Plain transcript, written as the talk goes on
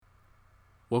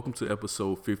Welcome to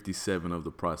episode 57 of The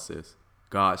Process,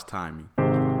 God's Timing.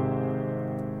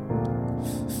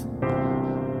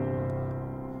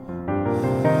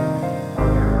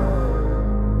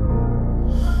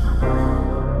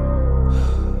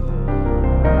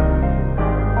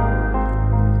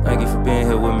 Thank you for being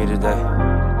here with me today.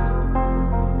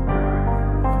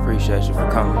 I appreciate you for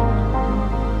coming.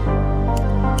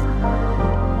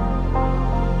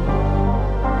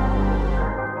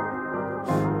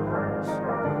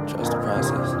 Trust the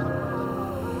process.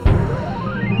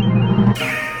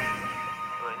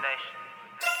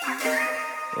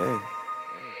 Hey.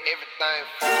 Everything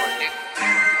for a nigga.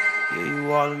 Give you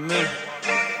all of me.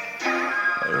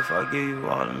 What if I give you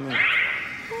all of me?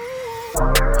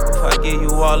 If I give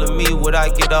you all of me, would I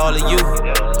get all of you?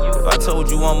 If I told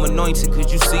you I'm anointed, could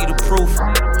you see the proof?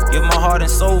 Give my heart and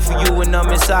soul for you when I'm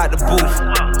inside the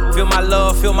booth. Feel my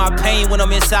love, feel my pain when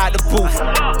I'm inside the booth.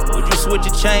 Would you switch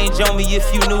a change on me if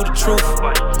you knew the truth?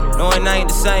 Knowing I ain't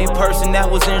the same person that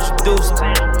was introduced.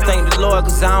 Thank the Lord,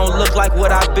 cause I don't look like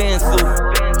what I've been through.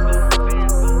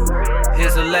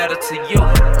 Here's a letter to you.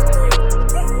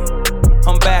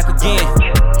 I'm back again.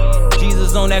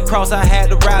 Jesus on that cross, I had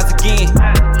to rise again.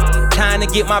 Time to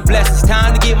get my blessings,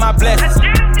 time to get my blessings.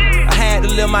 I had to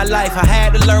live my life, I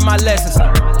had to learn my lessons.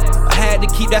 I had to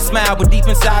keep that smile, but deep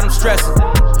inside I'm stressing.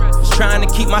 Just trying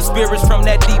to keep my spirits from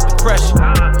that deep depression.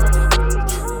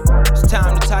 It's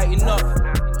time to tighten up.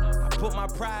 I put my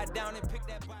pride down and pick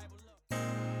that Bible up.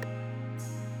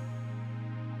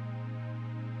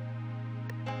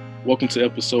 Welcome to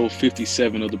episode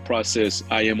 57 of The Process.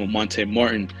 I am Amonte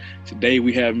Martin. Today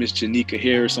we have Miss Janicka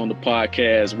Harris on the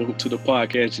podcast. Welcome to the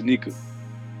podcast, Janicka.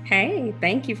 Hey,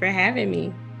 thank you for having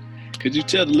me. Could you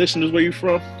tell the listeners where you're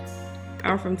from?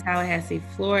 I'm from Tallahassee,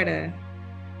 Florida.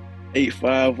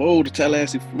 850 to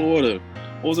Tallahassee, Florida.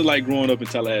 What was it like growing up in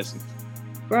Tallahassee?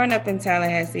 Growing up in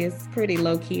Tallahassee, it's pretty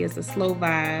low-key. It's a slow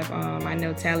vibe. I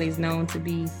know Tally's known to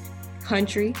be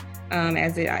country,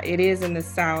 as it is in the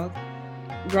South.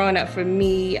 Growing up for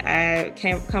me, I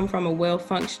come from a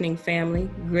well-functioning family,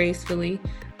 gracefully.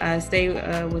 Stayed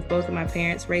with both of my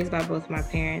parents, raised by both of my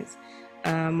parents,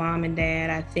 mom and dad.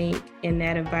 I think in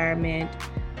that environment,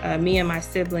 me and my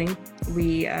sibling,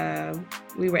 we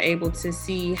were able to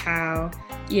see how,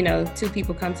 two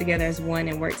people come together as one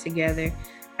and work together.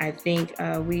 I think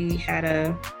we had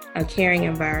a caring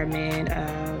environment.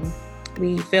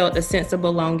 We felt a sense of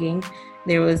belonging.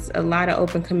 There was a lot of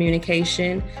open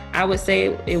communication. I would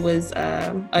say it was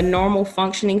a normal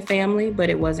functioning family, but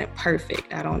it wasn't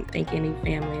perfect. I don't think any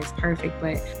family is perfect,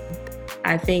 but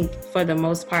I think for the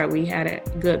most part, we had a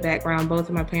good background. Both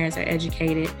of my parents are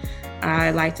educated.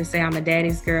 I like to say I'm a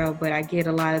daddy's girl, but I get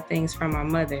a lot of things from my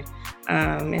mother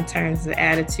in terms of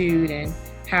attitude and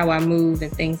how I move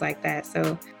and things like that.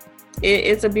 So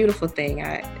it's a beautiful thing.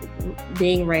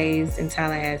 Being raised in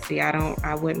Tallahassee,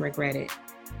 I wouldn't regret it.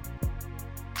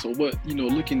 So what,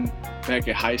 looking back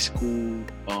at high school,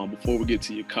 before we get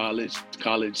to your college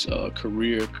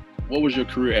career, what was your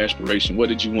career aspiration? What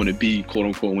did you want to be, quote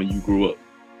unquote, when you grew up?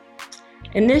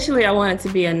 Initially, I wanted to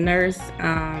be a nurse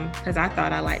because I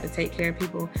thought I liked to take care of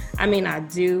people. I mean, I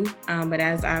do, but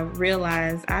as I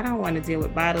realized, I don't want to deal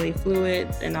with bodily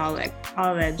fluids and all that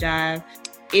jive.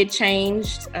 It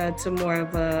changed to more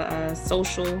of a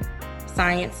social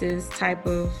sciences type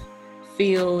of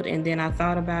field, and then I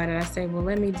thought about it. I said, well,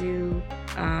 let me do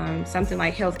something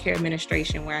like healthcare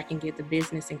administration, where I can get the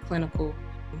business and clinical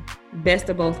best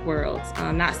of both worlds.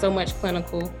 Not so much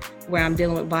clinical, where I'm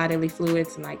dealing with bodily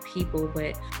fluids and like people,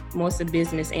 but most of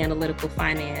business, analytical,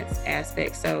 finance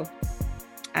aspects. So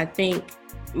I think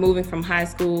moving from high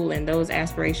school and those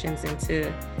aspirations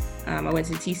into, I went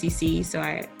to TCC, so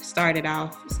I started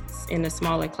off in a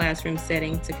smaller classroom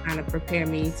setting to kind of prepare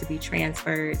me to be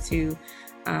transferred to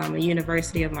a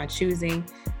university of my choosing,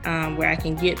 where I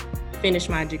can finish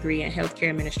my degree in healthcare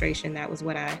administration. That was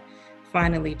what I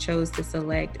finally chose to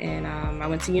select. And I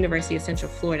went to University of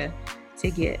Central Florida to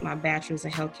get my bachelor's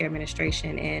in healthcare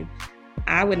administration. And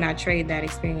I would not trade that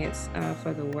experience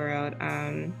for the world.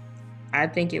 I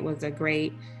think it was a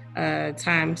great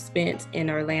time spent in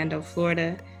Orlando,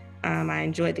 Florida. I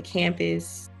enjoyed the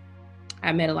campus.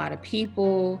 I met a lot of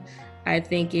people. I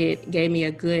think it gave me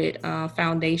a good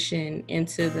foundation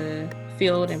into the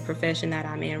field and profession that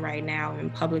I'm in right now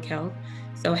in public health.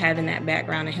 So having that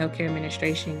background in healthcare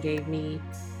administration gave me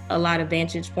a lot of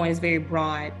vantage points, very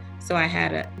broad. So I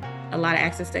had a lot of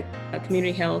access to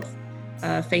community health,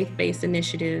 faith-based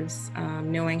initiatives,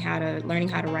 learning how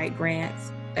to write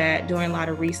grants, doing a lot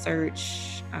of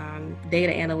research,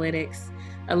 data analytics,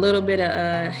 a little bit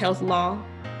of health law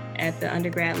at the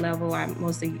undergrad level. I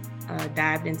mostly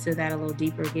dived into that a little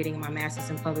deeper, getting my master's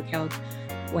in public health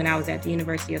when I was at the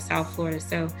University of South Florida.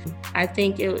 So I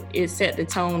think it set the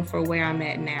tone for where I'm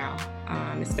at now,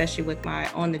 especially with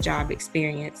my on-the-job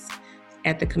experience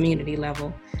at the community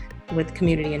level with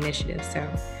community initiatives.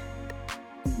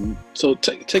 So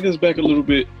take us back a little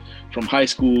bit from high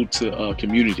school to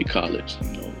community college.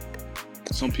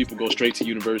 Some people go straight to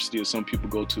university, or some people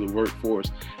go to the workforce.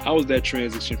 How was that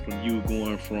transition from you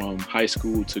going from high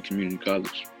school to community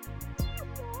college?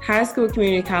 High school,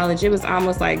 community college, it was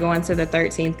almost like going to the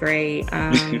 13th grade.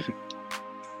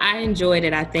 I enjoyed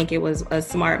it. I think it was a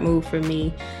smart move for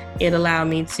me. It allowed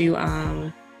me to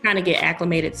kind of get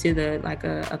acclimated to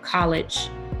a college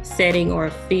setting or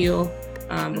feel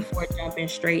before jumping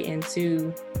straight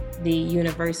into the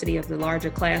university of the larger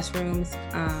classrooms.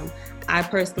 I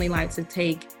personally like to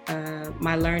take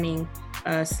my learning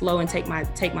slow and take my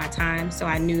time. So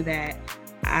I knew that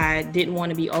I didn't want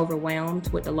to be overwhelmed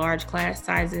with the large class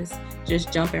sizes,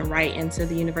 just jumping right into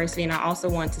the university. And I also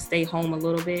wanted to stay home a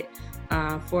little bit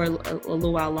for a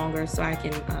little while longer so I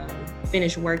can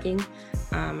finish working.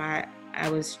 I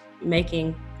was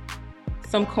making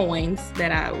some coins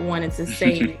that I wanted to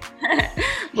save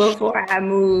before I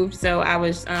moved. So I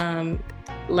was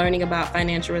learning about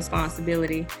financial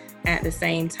responsibility at the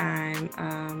same time,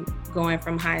 going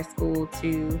from high school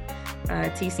to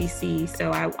TCC.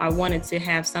 So I wanted to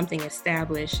have something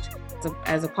established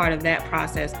as a part of that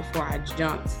process before I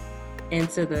jumped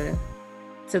into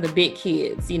the big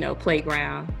kids,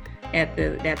 playground at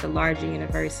the larger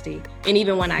university. And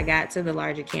even when I got to the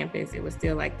larger campus, it was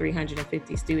still like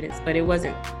 350 students, but it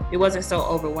wasn't so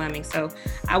overwhelming. So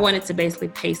I wanted to basically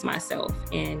pace myself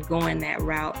in going that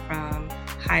route from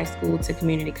high school to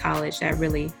community college. That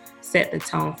really set the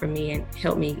tone for me and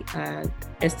helped me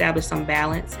establish some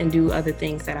balance and do other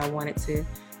things that I wanted to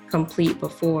complete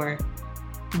before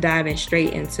diving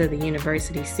straight into the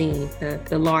university scene,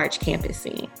 the large campus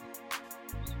scene.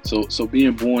 So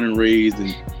being born and raised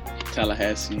in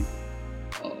Tallahassee,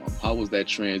 how was that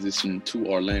transition to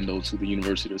Orlando, to the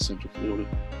University of Central Florida?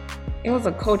 It was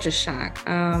a culture shock.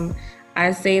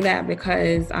 I say that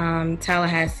because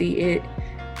Tallahassee,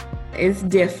 it's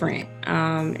different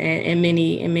in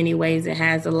many ways. It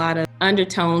has a lot of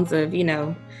undertones of,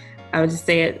 I would just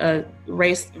say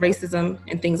racism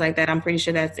and things like that. I'm pretty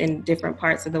sure that's in different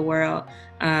parts of the world,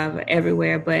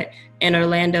 everywhere. But in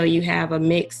Orlando, you have a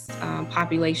mixed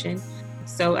population.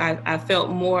 So I felt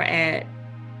more at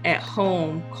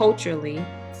home culturally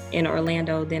in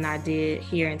Orlando than I did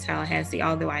here in Tallahassee,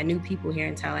 although I knew people here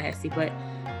in Tallahassee. But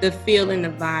the feel and the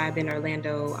vibe in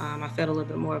Orlando, I felt a little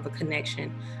bit more of a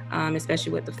connection,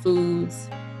 especially with the foods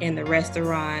and the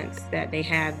restaurants that they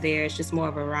have there. It's just more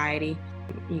of a variety.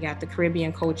 You got the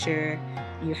Caribbean culture.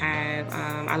 You have,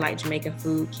 I like Jamaican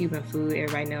food, Cuban food.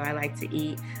 Everybody know I like to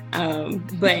eat.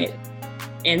 But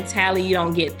in Tally, you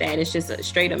don't get that. It's just a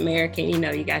straight American,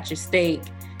 you got your steak,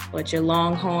 but your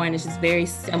Longhorn. It's just very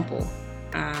simple.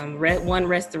 One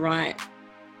restaurant,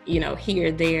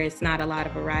 here, there, it's not a lot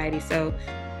of variety. So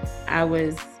I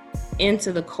was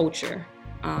into the culture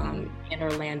in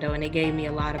Orlando, and it gave me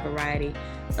a lot of variety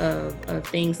of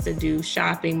things to do,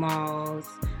 shopping malls.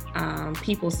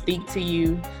 People speak to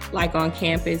you like on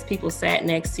campus. People sat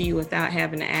next to you without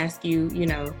having to ask you,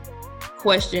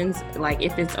 questions, like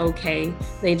if it's okay.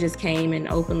 They just came and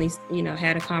openly,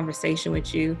 had a conversation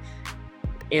with you.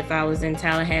 If I was in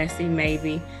Tallahassee,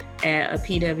 maybe at a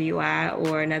PWI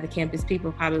or another campus,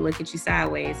 people probably look at you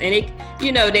sideways. And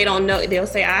they don't know, they'll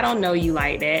say, I don't know you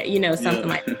like that, something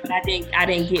like that. But I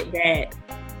didn't get that.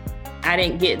 I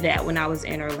didn't get that when I was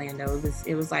in Orlando.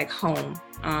 It was like home.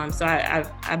 So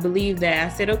I believe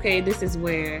that. I said, okay, this is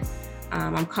where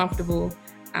I'm comfortable.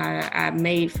 I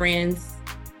made friends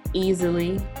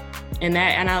easily, and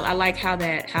I like how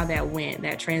that went,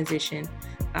 that transition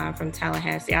from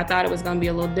Tallahassee. I thought it was going to be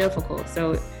a little difficult.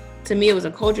 So to me, it was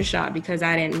a culture shock because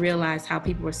I didn't realize how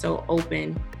people were so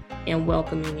open and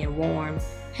welcoming and warm.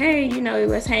 Hey,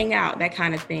 let's hang out, that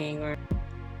kind of thing. Or,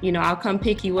 I'll come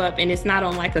pick you up. And it's not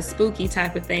on like a spooky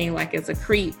type of thing, like it's a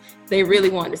creep. They really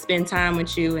want to spend time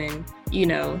with you. And,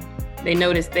 they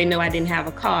know I didn't have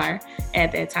a car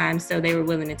at that time. So they were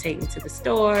willing to take me to the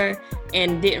store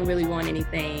and didn't really want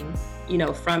anything,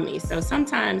 from me. So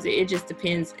sometimes it just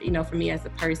depends, for me as a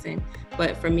person.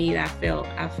 But for me, I felt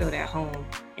at home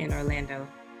in Orlando.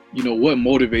 What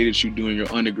motivated you during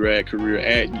your undergrad career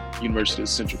at University of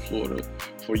Central Florida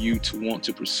for you to want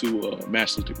to pursue a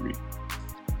master's degree?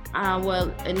 Well,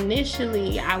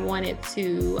 initially I wanted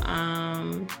to,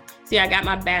 I got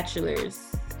my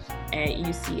bachelor's at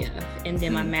UCF, and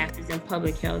then my master's in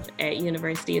public health at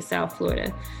University of South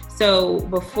Florida. So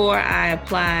before I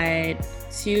applied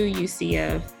to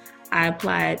UCF, I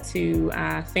applied to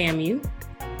FAMU.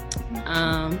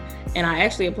 And I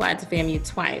actually applied to FAMU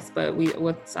twice, but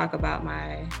we'll talk about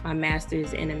my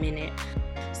master's in a minute.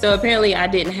 So apparently I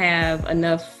didn't have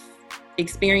enough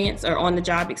experience or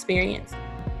on-the-job experience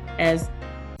as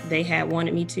they had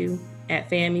wanted me to at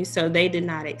FAMU, so they did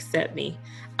not accept me.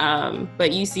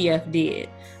 But UCF did.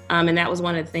 And that was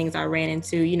one of the things I ran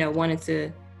into, wanting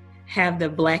to have the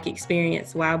Black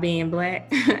experience while being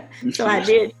Black. So I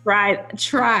did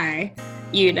try,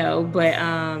 but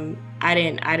I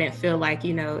didn't feel like,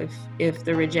 if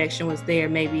the rejection was there,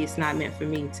 maybe it's not meant for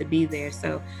me to be there.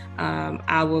 So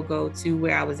I will go to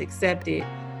where I was accepted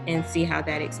and see how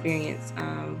that experience,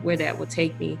 where that will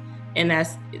take me. And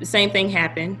that's the same thing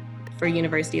happened for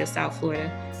University of South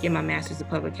Florida. Get my master's of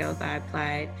public health. I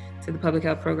applied to the public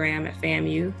health program at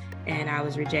FAMU and I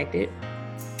was rejected,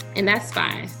 and that's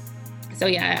fine. So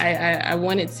yeah, I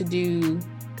wanted to do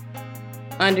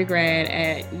undergrad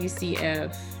at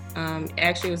UCF.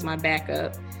 Actually, it was my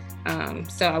backup.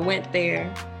 So I went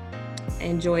there,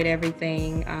 enjoyed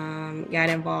everything, got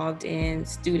involved in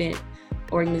student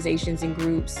organizations and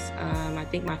groups. I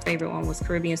think my favorite one was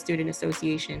Caribbean Student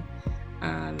Association.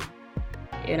 And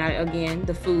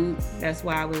the food, that's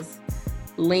why I was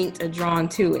linked or drawn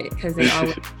to it, because they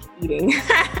always eating.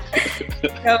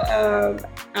 So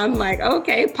I'm like,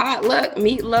 okay, potluck,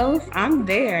 meatloaf, I'm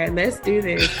there, let's do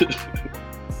this.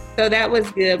 So that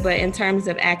was good, but in terms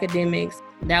of academics,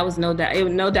 that was no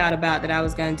doubt about that I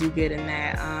was going to do good in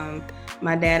that.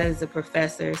 My dad is a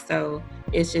professor, so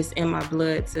it's just in my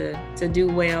blood to do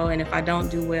well, and if I don't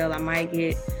do well, I might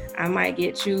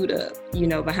get chewed up,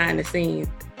 behind the scenes,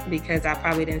 because I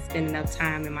probably didn't spend enough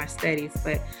time in my studies.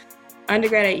 But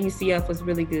undergrad at UCF was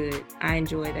really good. I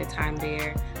enjoyed that time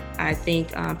there. I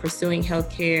think pursuing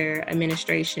healthcare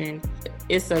administration,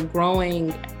 it's a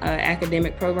growing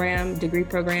academic degree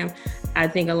program. I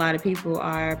think a lot of people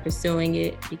are pursuing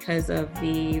it because of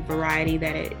the variety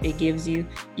that it gives you.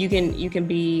 You can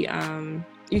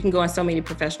go on so many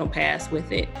professional paths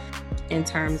with it, in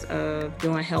terms of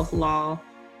doing health law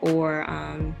or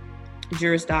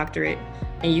Juris Doctorate,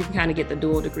 and you can kind of get the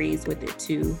dual degrees with it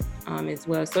too, as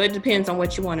well. So it depends on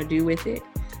what you want to do with it.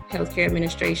 Healthcare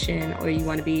administration, or you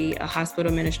want to be a hospital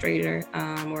administrator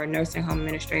or a nursing home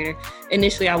administrator.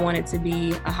 Initially, I wanted to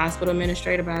be a hospital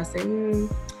administrator, but I said,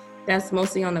 that's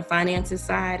mostly on the finances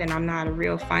side, and I'm not a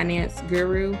real finance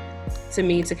guru. To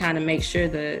me, to kind of make sure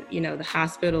the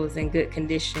hospital is in good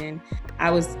condition, I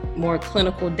was more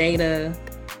clinical data,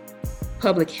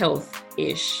 public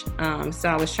health-ish. So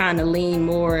I was trying to lean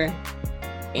more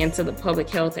into the public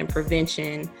health and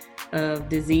prevention of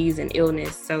disease and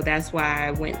illness. So that's why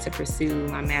I went to pursue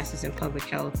my master's in public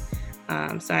health,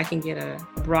 so I can get a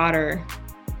broader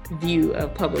view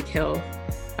of public health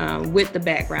with the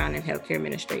background in healthcare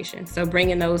administration. So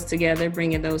bringing those two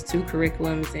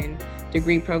curriculums and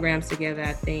degree programs together,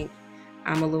 I think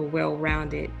I'm a little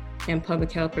well-rounded in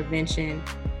public health prevention,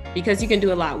 because you can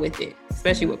do a lot with it,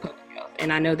 especially with public health.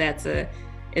 And I know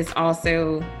it's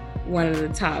also one of the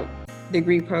top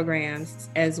degree programs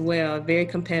as well, very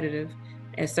competitive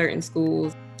at certain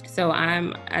schools. So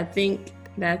I think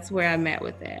that's where I'm at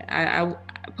with that.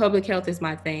 Public health is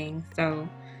my thing. So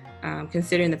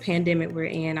considering the pandemic we're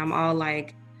in, I'm all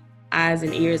like eyes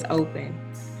and ears open.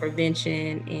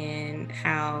 Prevention and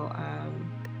how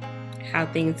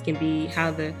things can be,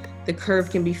 how the curve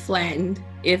can be flattened.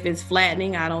 If it's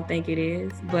flattening, I don't think it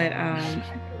is, but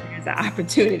there's an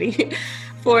opportunity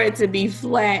for it to be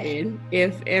flattened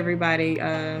if everybody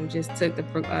just took the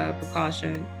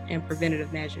precaution and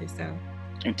preventative measures. So,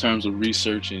 in terms of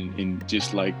research and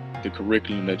just like the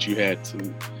curriculum that you had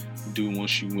to do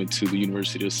once you went to the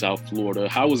University of South Florida,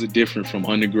 how was it different from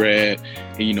undergrad?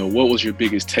 And what was your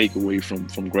biggest takeaway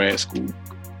from grad school?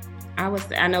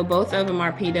 I know both of them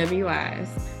are PWIs.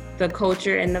 The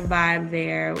culture and the vibe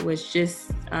there was just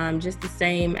the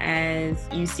same as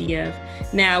UCF.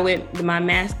 Now with my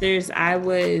master's, I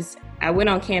went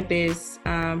on campus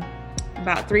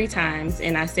about 3 times,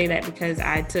 and I say that because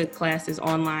I took classes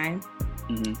online.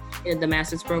 Mm-hmm. The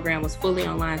master's program was fully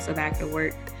online so that I could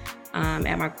work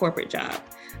at my corporate job.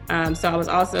 So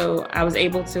I was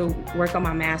able to work on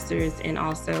my master's and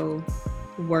also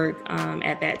work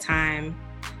at that time.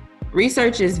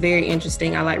 Research is very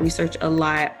interesting. I like research a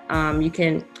lot. You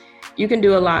can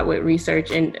do a lot with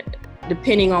research, and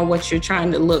depending on what you're trying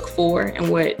to look for and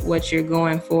what you're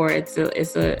going for, it's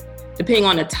depending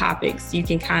on the topics, you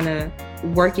can kind of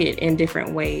work it in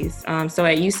different ways. So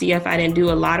at UCF, I didn't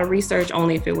do a lot of research,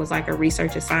 only if it was like a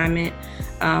research assignment.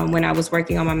 When I was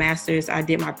working on my master's, I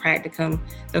did my practicum.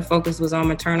 The focus was on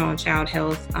maternal and child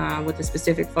health, with a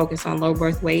specific focus on low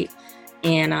birth weight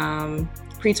and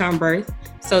preterm birth.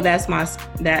 So that's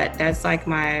like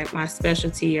my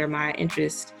specialty or my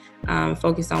interest,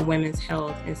 focused on women's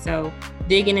health. And so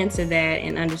digging into that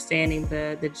and understanding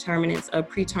the determinants of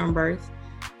preterm birth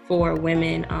for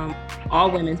women,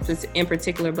 all women, in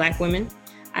particular Black women,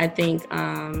 I think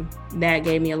that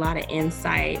gave me a lot of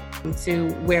insight to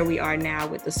where we are now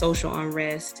with the social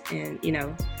unrest and,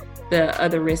 the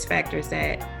other risk factors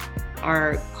that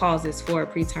are causes for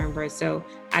preterm birth. So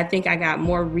I think I got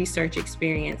more research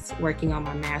experience working on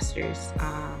my master's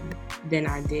than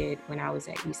I did when I was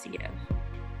at UCF.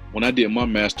 When I did my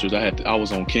master's, I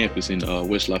was on campus in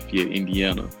West Lafayette,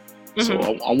 Indiana. Mm-hmm. So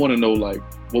I want to know, like,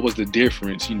 what was the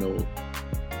difference,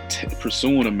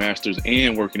 pursuing a master's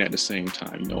and working at the same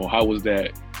time? How was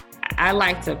that? I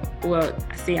like to,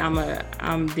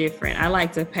 I'm different. I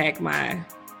like to pack my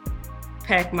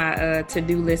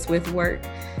to-do list with work.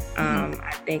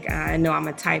 I think I know I'm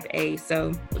a type A.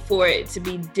 So for it to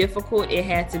be difficult, it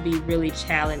had to be really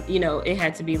challenging. It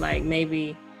had to be like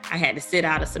maybe I had to sit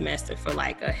out a semester for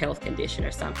like a health condition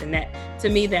or something. That, to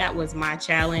me, that was my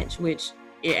challenge, which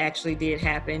it actually did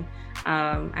happen.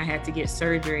 I had to get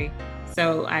surgery.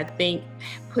 So I think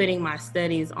putting my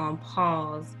studies on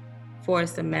pause for a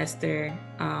semester,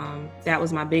 that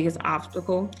was my biggest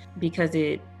obstacle, because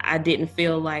I didn't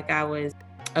feel like I was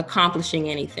accomplishing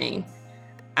anything.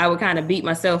 I would kind of beat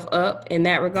myself up in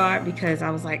that regard, because I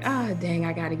was like, dang,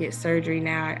 I got to get surgery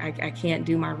now. I can't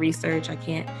do my research. I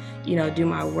can't, do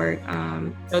my work.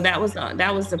 So that was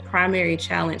the primary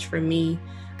challenge for me.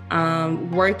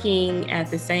 Working at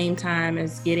the same time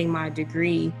as getting my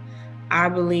degree, I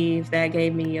believe that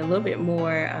gave me a little bit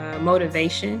more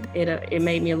motivation. It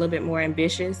made me a little bit more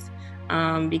ambitious,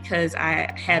 because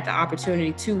I had the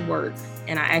opportunity to work,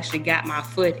 and I actually got my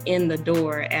foot in the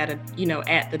door at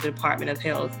the Department of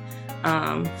Health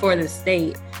for the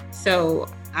state. So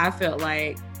I felt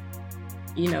like,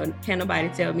 can't nobody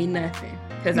tell me nothing,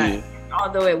 because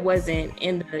although it wasn't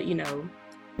in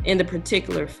the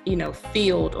particular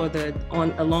field or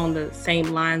along the same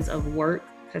lines of work,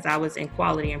 because I was in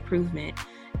quality improvement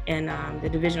and the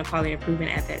Division of Quality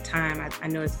Improvement at that time. I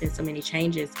know it's been so many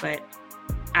changes, but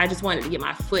I just wanted to get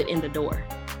my foot in the door,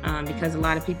 because a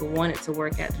lot of people wanted to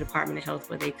work at the Department of Health,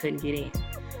 but they couldn't get in.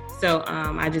 So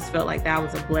I just felt like that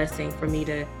was a blessing for me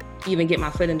to even get my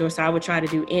foot in the door. So I would try to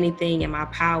do anything in my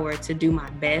power to do my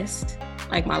best,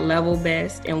 like my level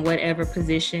best in whatever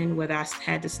position, whether I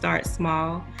had to start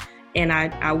small. And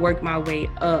I worked my way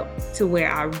up to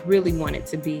where I really wanted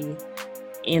to be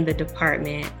in the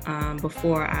department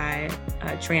before I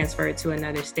transferred to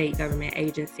another state government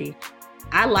agency.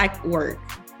 I like work.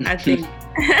 I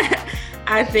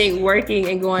think working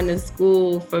and going to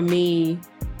school, for me,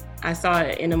 I saw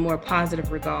it in a more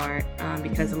positive regard,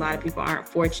 because a lot of people aren't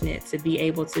fortunate to be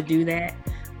able to do that.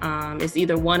 It's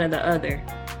either one or the other,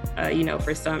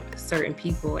 for some certain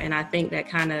people. And I think that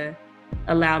kind of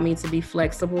allowed me to be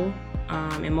flexible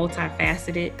and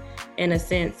multifaceted, in a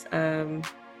sense,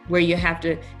 where you have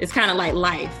to, it's kind of like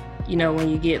life, when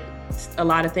you get a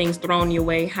lot of things thrown your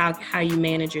way, how you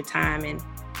manage your time and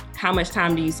how much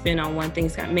time do you spend on one thing,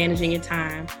 managing your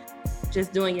time,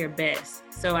 just doing your best.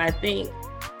 So I think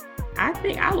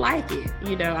I like it.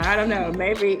 I don't know,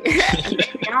 maybe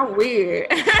I'm weird.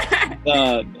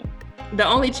 The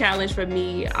only challenge for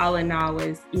me, all in all,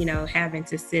 was, having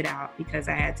to sit out because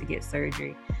I had to get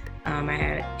surgery. I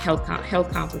had health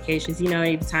complications.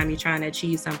 Every time you're trying to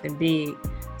achieve something big,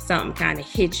 something kind of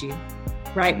hits you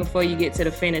right before you get to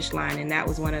the finish line. And that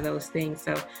was one of those things.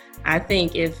 So I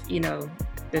think if,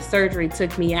 the surgery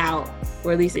took me out,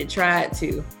 or at least it tried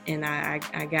to, and I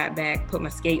got back, put my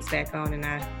skates back on, and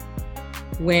I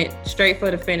went straight for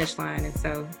the finish line. And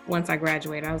so once I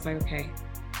graduated, I was like, okay,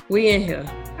 we in here.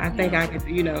 I think I could,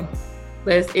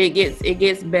 it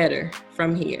gets better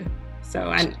from here.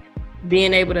 So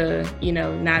being able to,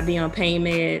 not be on pain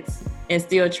meds and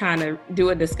still trying to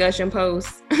do a discussion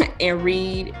post and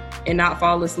read and not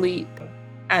fall asleep,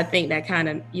 I think that kind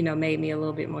of, made me a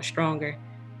little bit more stronger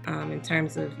in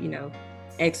terms of,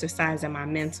 exercising my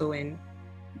mental and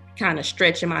kind of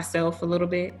stretching myself a little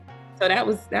bit. So that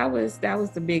was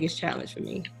the biggest challenge for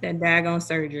me, that daggone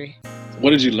surgery.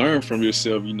 What did you learn from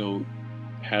yourself,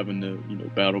 having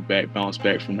to, bounce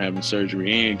back from having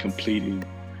surgery and completing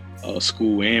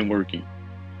school and working?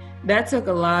 That took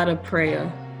a lot of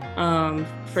prayer,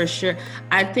 for sure.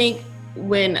 I think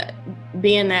when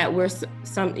being that we're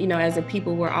some, as a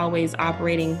people, we're always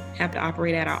have to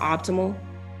operate at our optimal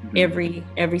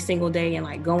every single day and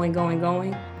like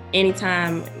going.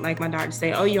 Anytime like my doctor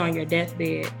say, oh, you're on your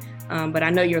deathbed, but I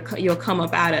know you'll come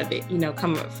up out of it,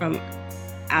 come up from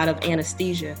out of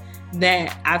anesthesia,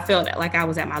 that I felt like I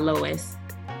was at my lowest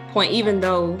point, even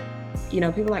though,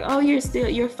 people are like, oh,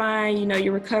 you're fine,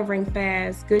 you're recovering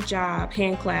fast, good job,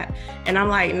 hand clap. And I'm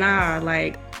like, nah,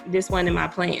 like this wasn't in my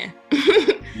plan.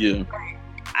 Yeah.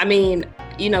 I mean,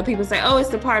 people say, oh, it's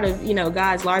the part of,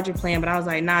 God's larger plan. But I was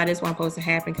like, nah, this wasn't supposed to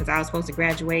happen because I was supposed to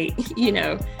graduate,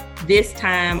 this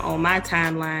time on my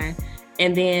timeline.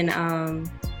 And then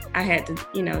I had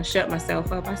to, shut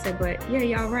myself up. I said, but yeah,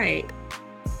 y'all right.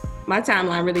 My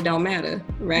timeline really don't matter,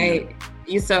 right?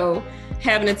 So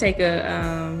having to take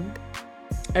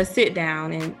a sit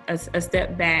down and a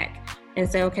step back and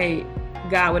say, okay,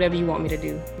 God, whatever you want me to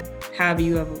do, however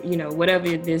you ever,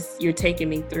 whatever this you're taking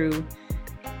me through,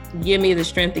 give me the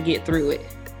strength to get through it.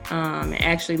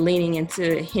 Actually leaning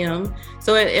into him.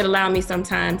 So it allowed me some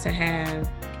time to have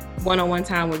one-on-one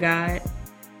time with God.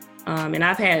 And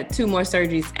I've had 2 more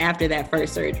surgeries after that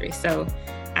first surgery. So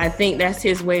I think that's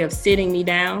his way of sitting me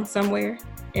down somewhere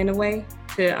in a way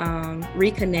to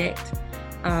reconnect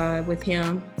with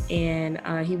him. And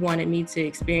he wanted me to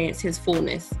experience his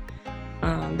fullness,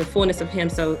 the fullness of him.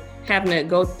 So having to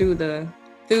go through the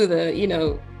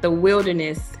the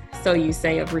wilderness, so you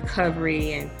say, of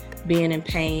recovery and being in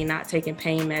pain, not taking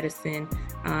pain medicine,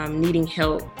 needing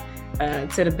help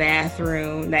to the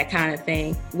bathroom, that kind of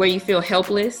thing, where you feel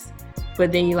helpless,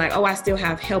 but then you're like, oh, I still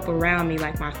have help around me,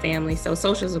 like my family. So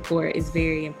social support is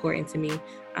very important to me,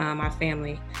 my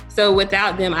family. So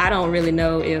without them, I don't really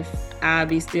know if I'd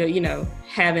be still,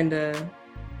 having the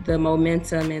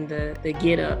momentum and the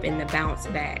get up and the bounce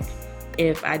back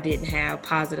if I didn't have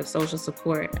positive social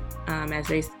support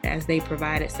as they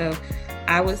provided. So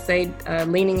I would say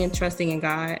leaning and trusting in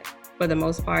God for the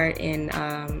most part, and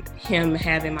him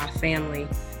having my family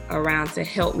around to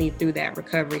help me through that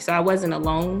recovery. So I wasn't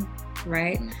alone,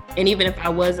 right? And even if I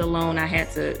was alone, I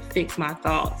had to fix my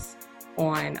thoughts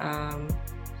on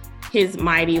his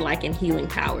mighty, like, and healing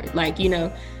power. Like,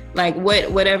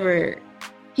 whatever.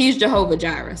 He's Jehovah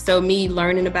Jireh. So me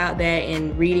learning about that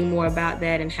and reading more about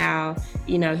that and how,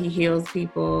 he heals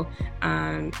people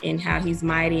and how he's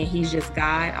mighty and he's just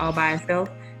God all by himself,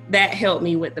 that helped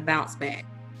me with the bounce back.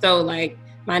 So like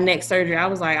my next surgery, I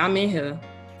was like, I'm in here.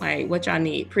 Like, what y'all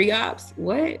need? Pre-ops?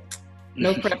 What?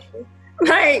 No pressure.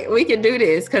 Like, we can do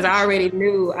this, because I already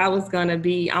knew I'm going to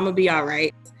be all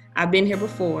right. I've been here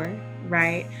before,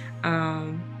 right?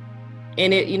 And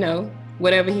it,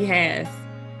 whatever he has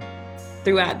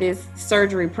throughout this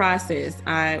surgery process,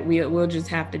 we'll just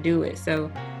have to do it.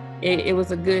 So it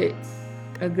was a good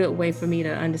way for me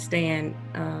to understand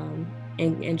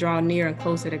and draw near and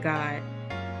closer to God.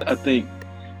 I think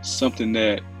something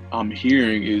that I'm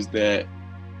hearing is that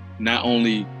not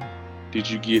only did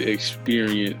you get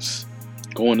experience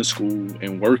going to school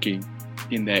and working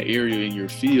in that area in your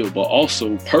field, but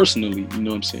also personally,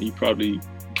 you probably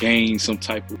gained some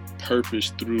type of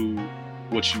purpose through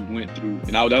what you went through.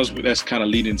 And that's kind of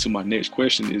leading to my next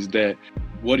question, is that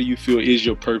what do you feel is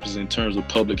your purpose in terms of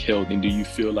public health? And do you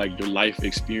feel like your life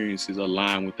experiences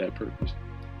align with that purpose?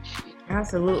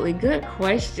 Absolutely. Good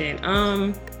question.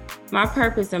 My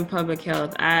purpose in public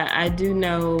health, I do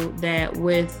know that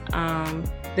with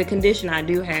the condition I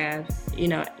do have,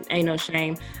 ain't no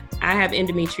shame, I have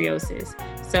endometriosis.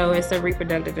 So it's a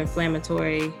reproductive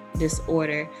inflammatory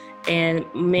disorder. And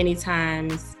many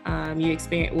times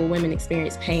women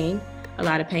experience pain, a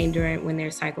lot of pain when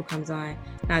their cycle comes on,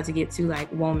 not to get too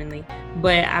like womanly.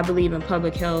 But I believe in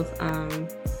public health.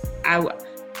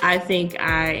 I think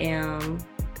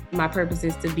my purpose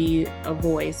is to be a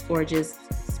voice for just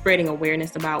spreading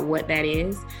awareness about what that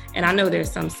is. And I know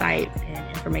there's some sites and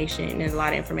information, and there's a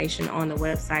lot of information on the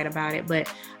website about it,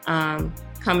 but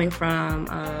coming from,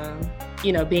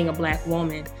 being a Black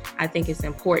woman, I think it's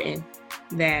important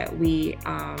that we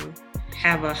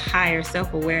have a higher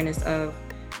self-awareness of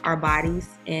our bodies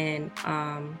and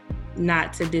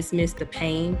not to dismiss the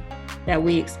pain that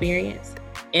we experience,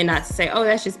 and not to say, oh,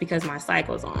 that's just because my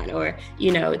cycle's on, or,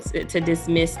 it's to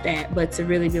dismiss that, but to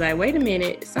really be like, wait a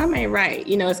minute, something ain't right.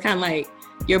 It's kind of like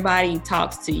your body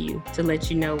talks to you to let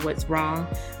you know what's wrong.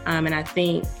 And I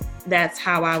think that's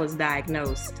how I was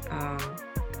diagnosed.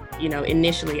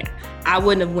 Initially, I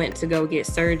wouldn't have went to go get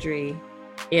surgery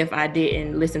if I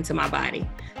didn't listen to my body.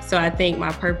 So I think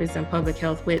my purpose in public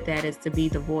health with that is to be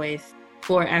the voice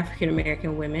for African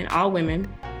American women, all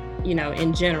women,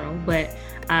 in general, but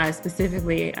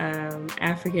specifically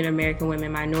African American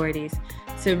women, minorities,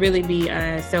 to really be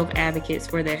self-advocates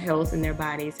for their health and their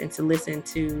bodies, and to listen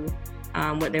to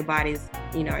what their bodies,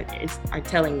 are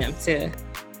telling them, to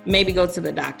maybe go to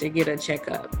the doctor, get a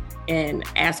checkup, and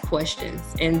ask questions.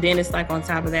 And then it's like, on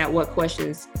top of that, what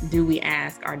questions do we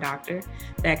ask our doctor?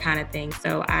 That kind of thing.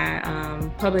 So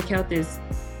public health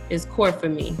is core for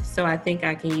me. So I think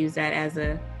I can use that as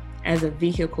a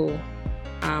vehicle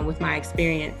with my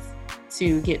experience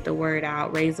to get the word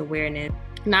out, raise awareness,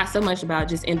 not so much about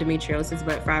just endometriosis,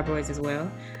 but fibroids as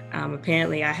well.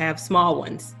 Apparently I have small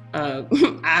ones.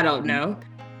 I don't know.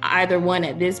 Either one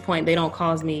at this point, they don't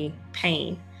cause me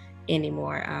pain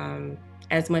anymore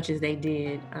as much as they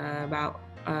did about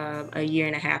a year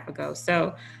and a half ago.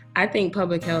 So I think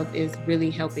public health is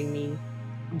really helping me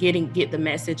get the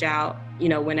message out,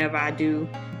 whenever I do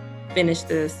finish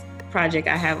this project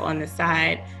I have on the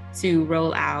side, to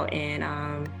roll out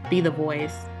and be the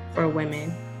voice for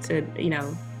women to,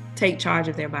 take charge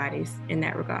of their bodies in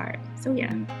that regard. So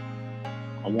yeah.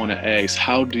 I want to ask,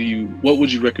 what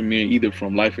would you recommend, either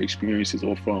from life experiences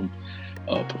or from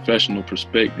a professional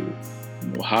perspective?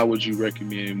 How would you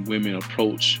recommend women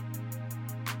approach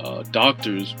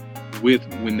doctors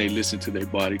when they listen to their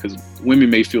body? Because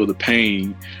women may feel the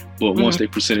pain, but once they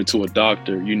present it to a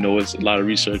doctor, it's a lot of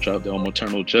research out there on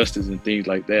maternal justice and things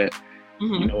like that.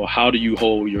 How do you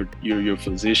hold your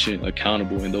physician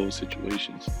accountable in those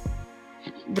situations?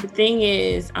 The thing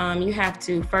is, you have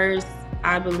to first,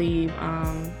 I believe,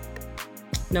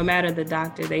 no matter the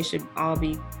doctor, they should all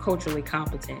be culturally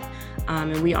competent.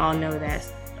 And we all know that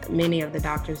many of the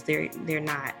doctors, they're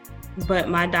not. But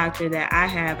my doctor that I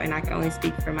have, and I can only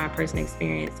speak from my personal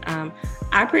experience,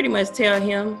 I pretty much tell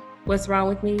him what's wrong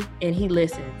with me, and he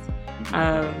listens.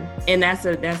 And that's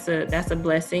a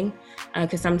blessing,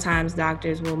 because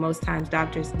most times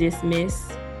doctors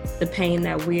dismiss the pain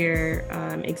that we're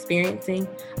experiencing,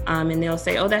 and they'll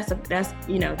say, oh, that's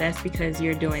because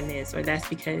you're doing this, or that's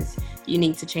because you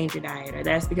need to change your diet, or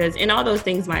that's because, and all those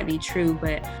things might be true,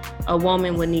 but a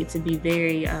woman would need to be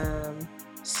very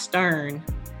stern.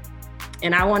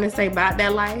 And I want to say about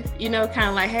that life, kind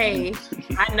of like, hey,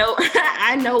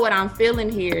 I know what I'm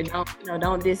feeling here.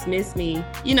 Don't dismiss me.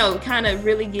 Kind of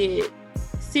really get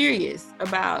serious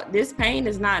about this. Pain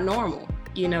is not normal.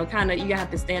 Kind of, you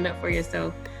have to stand up for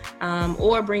yourself,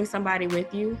 or bring somebody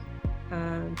with you,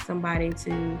 somebody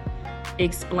to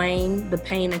explain the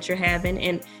pain that you're having.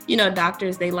 And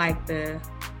doctors, they like the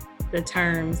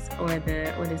terms, or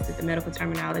the medical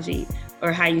terminology,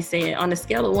 or how you say it on a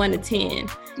scale of 1 to 10.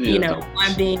 Yeah.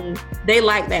 1 being, they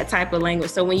like that type of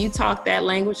language. So when you talk that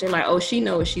language, they're like, oh, she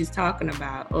knows what she's talking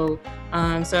about.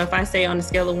 So if I say on a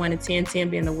scale of 1 to 10, 10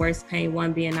 being the worst pain,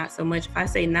 1 being not so much, if I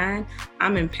say 9,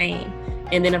 I'm in pain.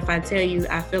 And then if I tell you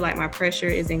I feel like my pressure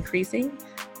is increasing,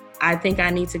 I think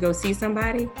I need to go see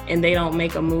somebody, and they don't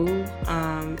make a move,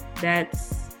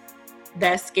 that's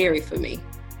scary for me.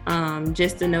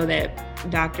 Just to know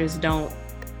that doctors don't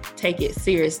take it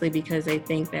seriously because they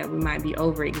think that we might be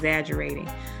over exaggerating.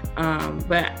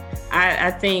 But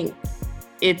I think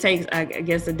it takes, I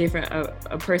guess,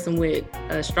 a person with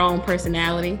a strong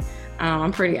personality.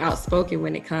 I'm pretty outspoken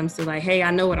when it comes to like, hey,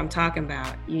 I know what I'm talking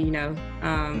about.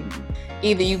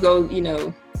 Either you go,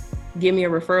 give me a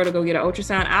referral to go get an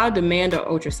ultrasound. I'll demand an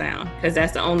ultrasound, because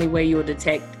that's the only way you'll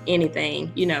detect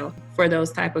anything, for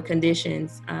those type of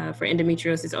conditions, for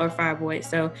endometriosis or fibroids.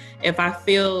 So if I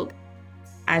feel,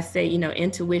 I say,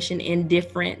 intuition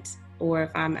indifferent, or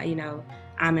if I'm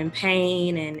in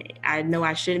pain and I know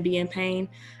I shouldn't be in pain,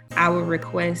 I would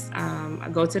request, I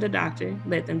go to the doctor,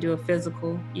 let them do a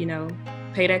physical,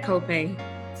 pay that copay,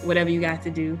 whatever you got to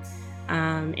do,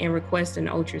 and request an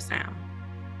ultrasound.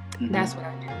 Mm-hmm. That's what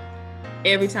I do.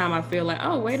 Every time I feel like,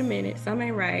 oh, wait a minute, something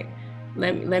ain't right,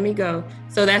 let me go.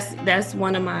 So that's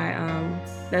one of my,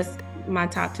 that's my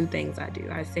top 2 things I do.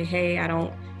 I say, hey, I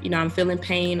don't, I'm feeling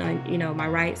pain on, my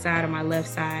right side or my left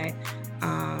side.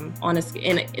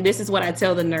 And this is what I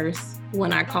tell the nurse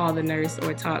when I call the nurse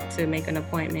or talk to make an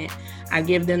appointment. I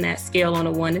give them that scale on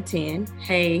a 1 to 10.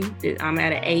 Hey, I'm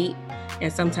at an 8.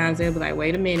 And sometimes they'll be like,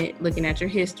 wait a minute, looking at your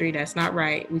history, that's not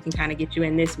right. We can kind of get you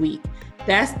in this week.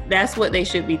 That's what they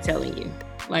should be telling you.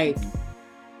 Like,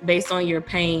 based on your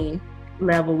pain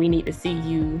level, we need to see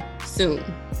you soon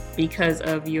because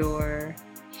of your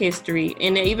history.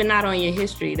 And even not on your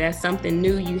history, that's something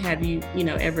new. Have you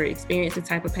ever experienced a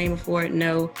type of pain before?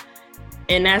 No.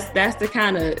 And that's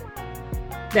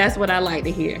what I like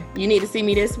to hear. You need to see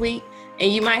me this week.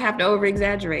 And you might have to over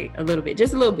exaggerate a little bit,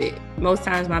 just a little bit. Most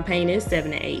times my pain is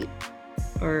 7 to 8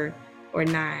 or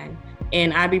 9.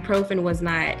 and ibuprofen was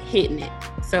not hitting it.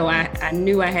 So I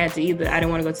knew I had to I didn't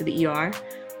want to go to the ER.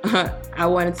 I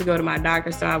wanted to go to my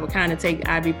doctor, so I would kind of take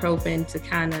ibuprofen to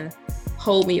kind of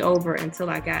hold me over until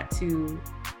I got to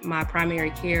my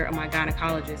primary care or my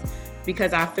gynecologist,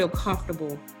 because I feel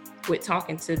comfortable with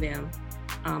talking to them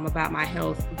about my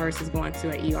health versus going to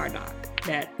an ER doc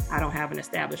that I don't have an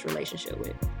established relationship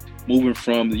with. Moving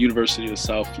from the University of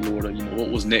South Florida, what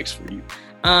was next for you?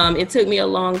 It took me a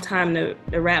long time to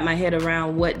wrap my head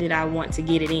around what did I want to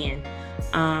get it in.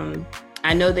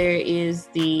 I know there is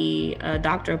the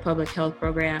Doctor of Public Health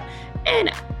program,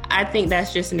 and I think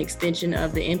that's just an extension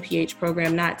of the MPH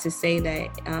program. Not to say that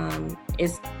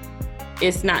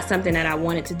it's not something that I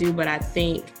wanted to do, but I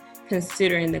think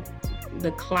considering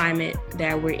the climate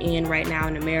that we're in right now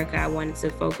in America, I wanted to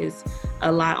focus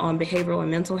a lot on behavioral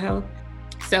and mental health.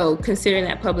 So considering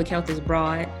that public health is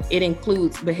broad, it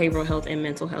includes behavioral health and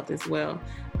mental health as well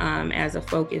as a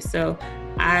focus. So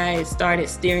I started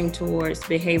steering towards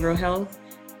behavioral health,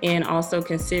 and also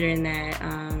considering that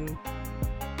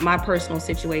my personal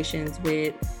situations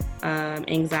with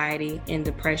anxiety and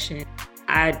depression,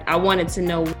 I wanted to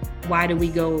know, why do we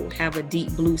go have a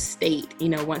deep blue state,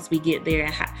 once we get there?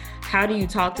 And how do you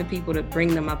talk to people to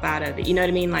bring them up out of it? You know what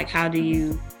I mean? Like, how do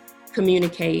you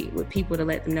communicate with people to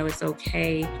let them know it's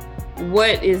okay?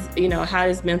 What is, how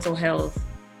is mental health,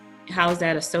 how is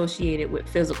that associated with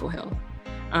physical health?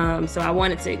 So I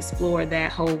wanted to explore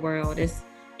that whole world. It's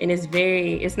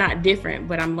not different,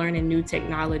 but I'm learning new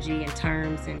technology and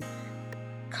terms and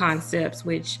concepts,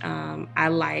 which I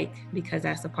like, because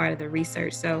that's a part of the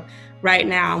research. So right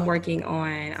now I'm working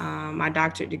on my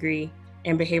doctorate degree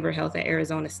in behavioral health at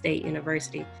Arizona State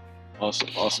University.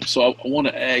 Awesome. So I want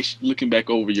to ask, looking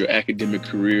back over your academic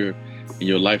career and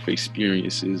your life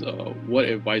experiences, what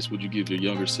advice would you give your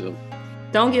younger self?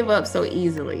 Don't give up so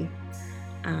easily.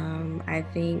 I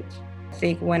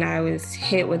think when I was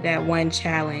hit with that one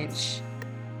challenge,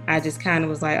 I just kind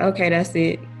of was like, okay, that's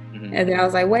it. Mm-hmm. And then I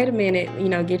was like, wait a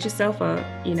minute, get yourself up,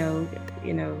 you know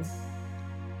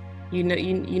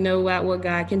what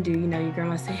God can do. Your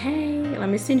grandma say, hey, let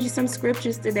me send you some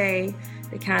scriptures today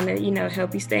to kind of,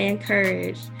 help you stay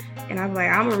encouraged. And I was like,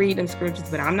 I'm gonna read them scriptures,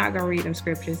 but I'm not gonna read them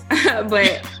scriptures.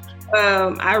 But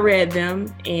I read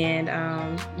them, and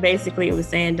basically it was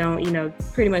saying,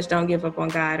 pretty much don't give up on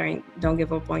God, or don't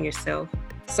give up on yourself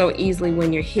so easily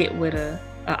when you're hit with a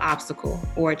obstacle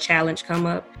or a challenge come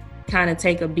up. Kind of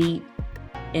take a beat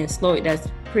and slow it. That's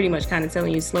pretty much kind of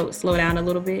telling you slow down a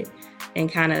little bit,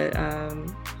 and kind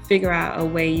of figure out a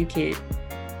way you could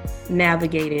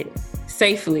navigate it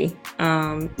safely,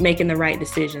 making the right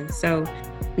decisions. So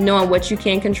knowing what you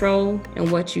can control and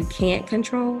what you can't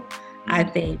control, I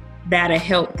think that'll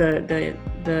help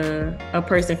a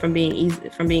person from being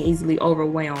easily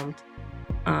overwhelmed.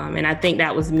 And I think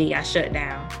that was me. I shut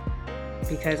down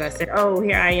because I said, oh,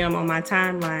 here I am on my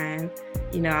timeline.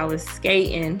 I was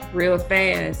skating real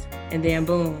fast, and then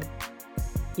boom,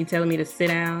 you telling me to sit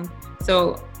down.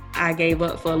 So I gave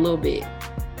up for a little bit.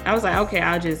 I was like, okay,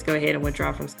 I'll just go ahead and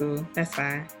withdraw from school. That's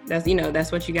fine.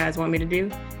 That's what you guys want me to do.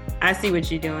 I see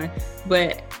what you're doing,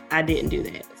 but I didn't do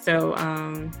that. So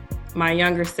my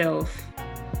younger self,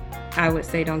 I would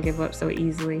say, don't give up so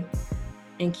easily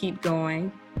and keep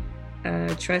going,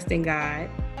 trusting God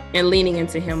and leaning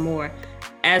into Him more.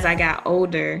 As I got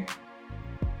older,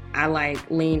 I'm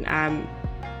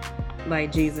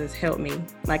like, Jesus, help me.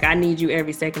 Like, I need you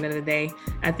every second of the day.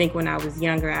 I think when I was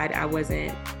younger, I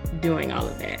wasn't doing all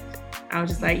of that. I was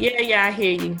just like, yeah, I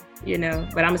hear you,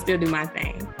 but I'm gonna still do my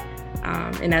thing.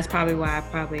 And that's probably why I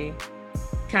probably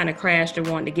kind of crashed or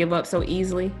wanted to give up so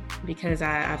easily, because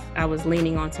I was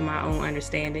leaning onto my own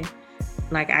understanding.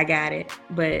 Like, I got it,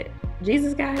 but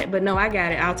Jesus got it, but no, I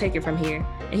got it. I'll take it from here.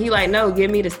 And He like, no, give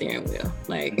me the steering wheel.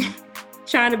 Like,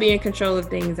 trying to be in control of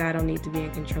things I don't need to be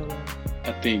in control of.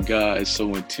 I think God is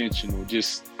so intentional,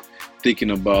 just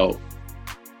thinking about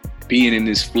being in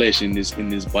this flesh, in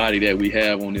this body that we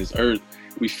have on this earth.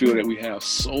 We feel that we have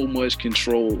so much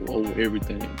control over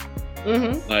everything.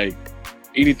 Mm-hmm. Like,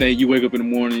 anything you wake up in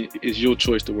the morning, it's your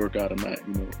choice to work out or not.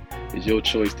 It's your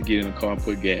choice to get in a car and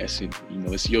put gas in.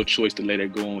 It's your choice to let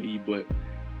it go on E. But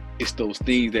it's those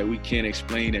things that we can't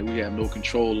explain, that we have no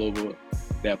control over,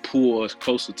 that pull us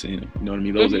closer to Him. You know what I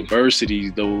mean? Those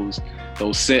adversities, those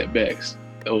setbacks,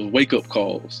 those wake up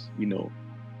calls.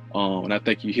 And I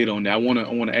think you hit on that. I want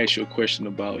to ask you a question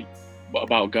about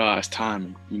God's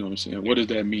timing. You know what I'm saying? What does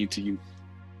that mean to you?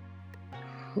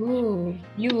 Ooh,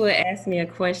 you would ask me a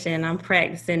question. I'm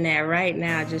practicing that right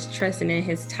now, just trusting in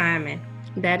His timing.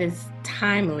 That is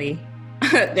timely,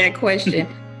 that question.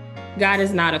 God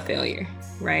is not a failure,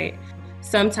 right?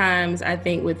 Sometimes I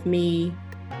think with me,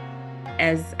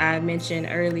 as I mentioned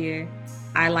earlier,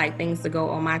 I like things to go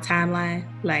on my timeline,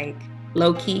 like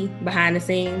low key behind the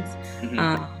scenes.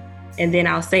 And then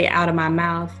I'll say out of my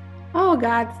mouth, oh,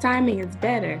 God's timing is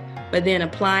better. But then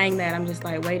applying that, I'm just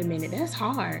like, wait a minute, that's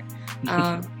hard.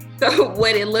 So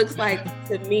what it looks like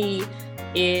to me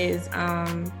is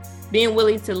being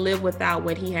willing to live without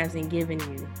what he hasn't given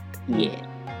you yet.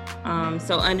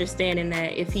 So understanding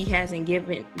that if he hasn't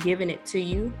given it to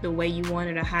you the way you want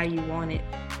it or how you want it,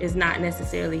 is not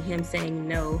necessarily him saying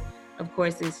no. Of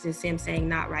course, it's just him saying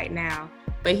not right now.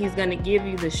 But he's going to give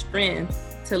you the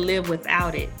strength to live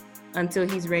without it until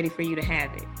he's ready for you to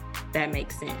have it. That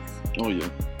makes sense. Oh, yeah.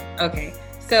 Okay.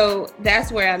 So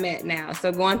that's where I'm at now.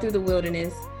 So going through the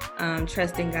wilderness,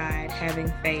 trusting God,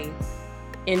 having faith,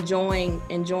 enjoying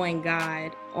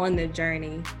God on the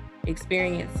journey,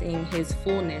 experiencing his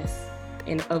fullness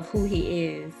and of who he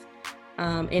is.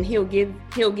 And he'll give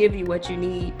you what you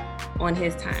need on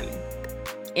his timing,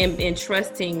 and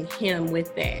trusting him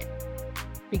with that,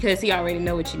 because he already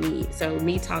know what you need. So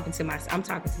I'm talking to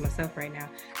myself right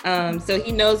now. So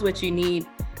he knows what you need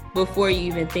before you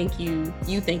even think you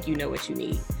know what you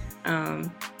need.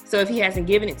 So if he hasn't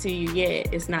given it to you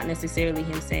yet, it's not necessarily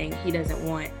him saying he doesn't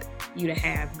want you to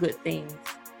have good things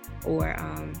or,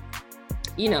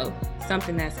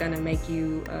 something that's going to make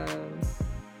you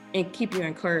and keep you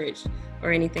encouraged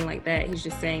or anything like that. He's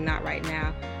just saying not right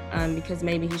now, because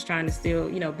maybe he's trying to still,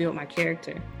 build my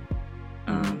character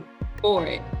for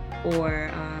it.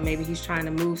 Or maybe he's trying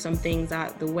to move some things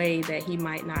out the way that he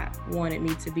might not wanted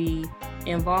me to be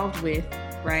involved with,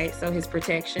 right? So his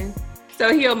protection.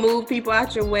 So he'll move people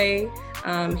out your way.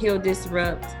 He'll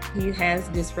disrupt. He has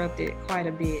disrupted quite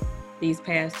a bit these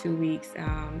past 2 weeks.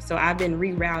 So I've been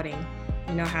rerouting.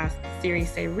 You know how Siri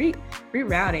say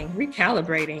rerouting,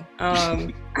 recalibrating.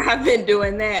 I've been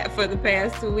doing that for the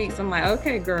past 2 weeks. I'm like,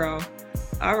 okay, girl.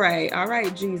 All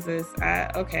right, Jesus.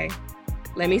 Okay.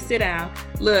 Let me sit down.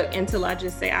 Look, until I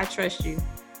just say, I trust you.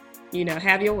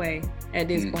 Have your way at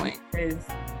this point. Because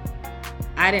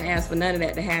I didn't ask for none of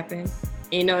that to happen.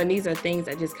 And these are things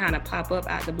that just kind of pop up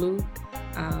out the blue.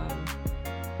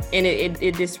 And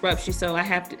it disrupts you. So I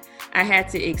had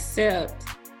to accept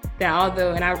that,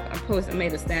 although, and I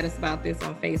made a status about this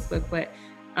on Facebook, but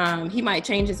he might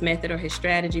change his method or his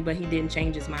strategy, but he didn't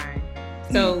change his mind.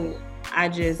 So I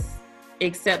just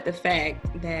accept the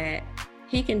fact that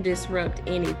he can disrupt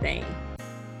anything.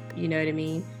 You know what I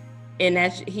mean? And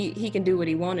that's he can do what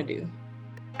he want to do.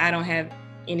 I don't have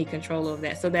any control over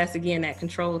that. So that's, again, that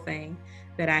control thing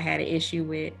that I had an issue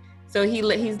with. So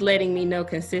he's letting me know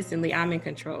consistently, I'm in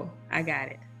control. I got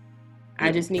it.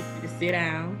 I just need you to sit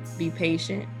down, be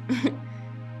patient,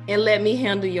 and let me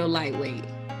handle your lightweight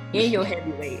and your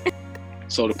heavyweight.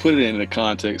 So to put it in the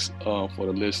context for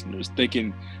the listeners,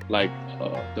 thinking like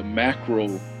the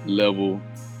macro level,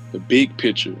 the big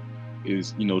picture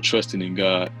is, trusting in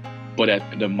God. But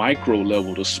at the micro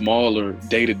level, the smaller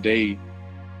day-to-day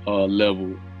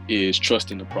level is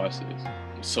trusting the process.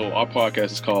 So our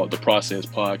podcast is called The Process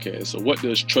Podcast. So what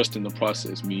does trusting the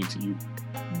process mean to you?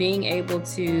 Being able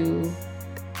to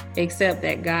accept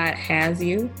that God has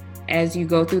you as you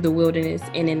go through the wilderness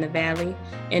and in the valley,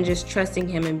 and just trusting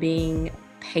him and being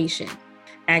patient.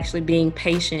 Actually being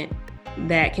patient,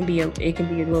 it can be a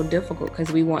little difficult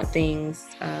because we want things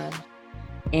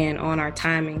and on our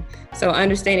timing. So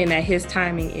understanding that his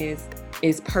timing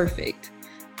is perfect,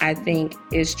 I think,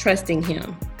 is trusting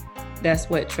him. That's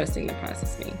what trusting the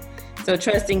process means. So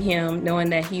trusting him, knowing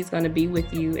that he's going to be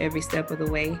with you every step of the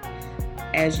way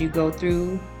as you go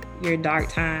through your dark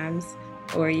times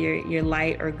or your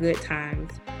light or good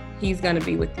times. He's going to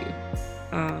be with you.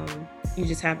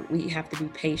 We have to be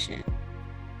patient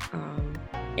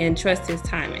and trust his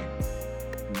timing.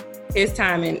 His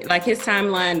timing, like his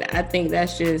timeline, I think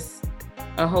that's just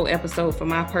a whole episode for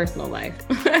my personal life.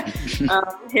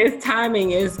 His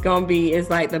timing is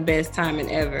like the best timing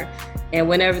ever. And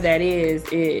whenever that is,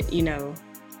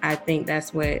 I think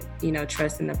that's what,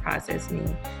 trusting the process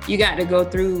means. You got to go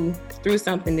through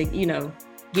something to,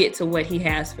 get to what he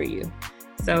has for you.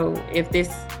 So if this,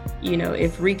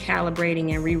 if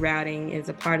recalibrating and rerouting is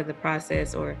a part of the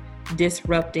process, or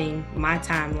disrupting my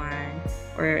timeline,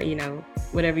 or,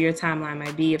 whatever your timeline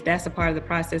might be, if that's a part of the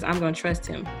process, I'm going to trust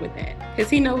him with that,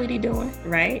 because he know what he doing,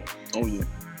 right? Oh, yeah.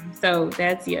 So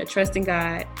that's, trusting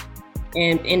God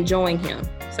and enjoying him.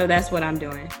 So that's what I'm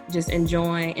doing. Just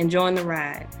enjoying the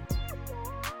ride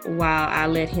while I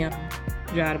let him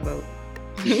drive the boat.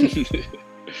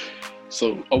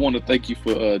 So I want to thank you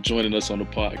for joining us on the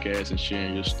podcast and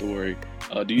sharing your story.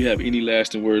 Do you have any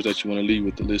lasting words that you want to leave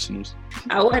with the listeners?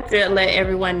 I want to let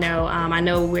everyone know, I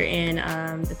know we're in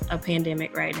a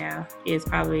pandemic right now. It's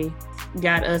probably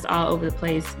got us all over the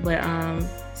place, but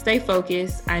stay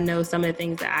focused. I know some of the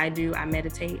things that I do, I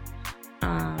meditate,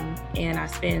 and I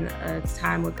spend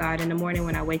time with God in the morning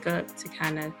when I wake up to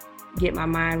kind of get my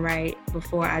mind right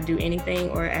before I do anything,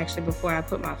 or actually before I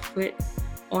put my foot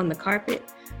on the carpet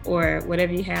or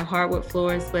whatever you have, hardwood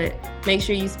floors. But make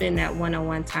sure you spend that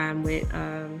one-on-one time with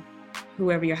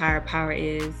whoever your higher power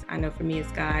is. I know for me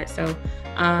it's God. So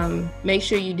make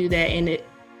sure you do that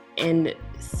and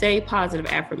say positive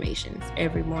affirmations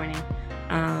every morning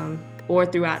or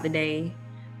throughout the day,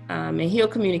 and He'll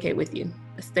communicate with you.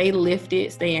 Stay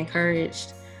lifted, stay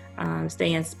encouraged,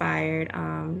 stay inspired.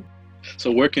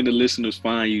 So where can the listeners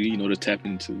find you, to tap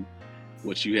into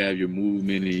what you have, your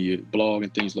movement and your blog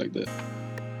and things like that?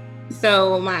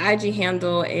 So my IG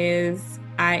handle is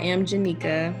I am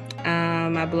Janicka.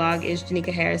 My blog is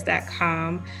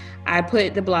janickaharris.com. I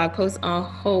put the blog post on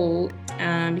hold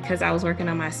because I was working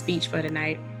on my speech for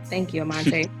tonight. Thank you,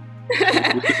 Amante.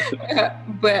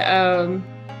 But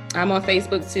I'm on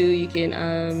Facebook too. You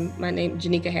can, my name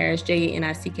Janicka Harris,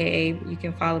 Janicka. You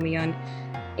can follow me on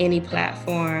any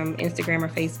platform, Instagram or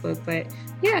Facebook. But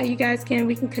yeah,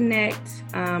 we can connect.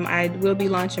 I will be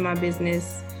launching my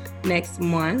business next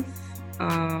month.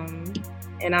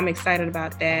 And I'm excited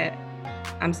about that.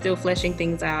 I'm still fleshing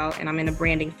things out, and I'm in a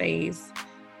branding phase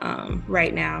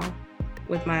right now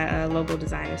with my logo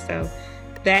designer. So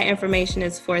that information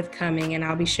is forthcoming, and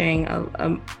I'll be sharing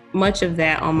much of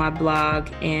that on my blog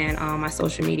and on my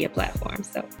social media platforms.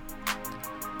 So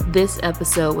this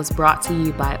episode was brought to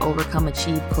you by Overcome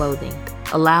Achieve Clothing.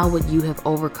 Allow what you have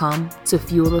overcome to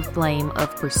fuel the flame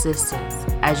of persistence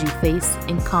as you face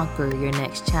and conquer your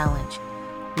next challenge.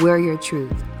 Wear your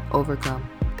truth. Overcome.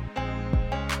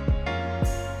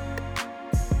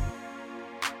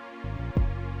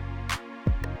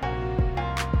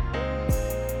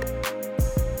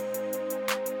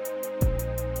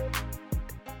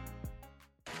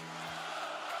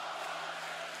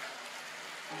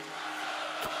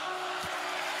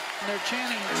 They're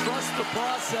chanting, trust the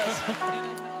process.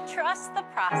 Trust the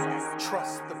process.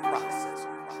 Trust the process.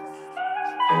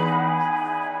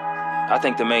 I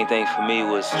think the main thing for me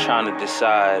was trying to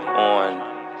decide on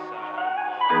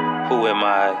who am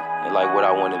I and like what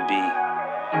I want to be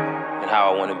and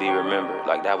how I want to be remembered.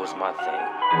 Like that was my thing.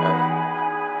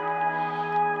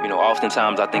 Right?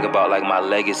 Oftentimes I think about like my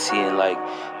legacy and like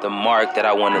the mark that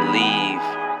I want to leave,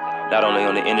 not only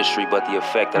on the industry, but the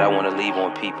effect that I want to leave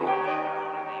on people.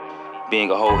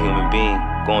 Being a whole human being,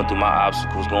 going through my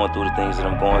obstacles, going through the things that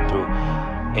I'm going through,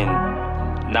 and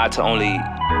not to only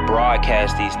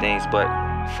broadcast these things, but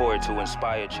for it to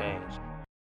inspire change.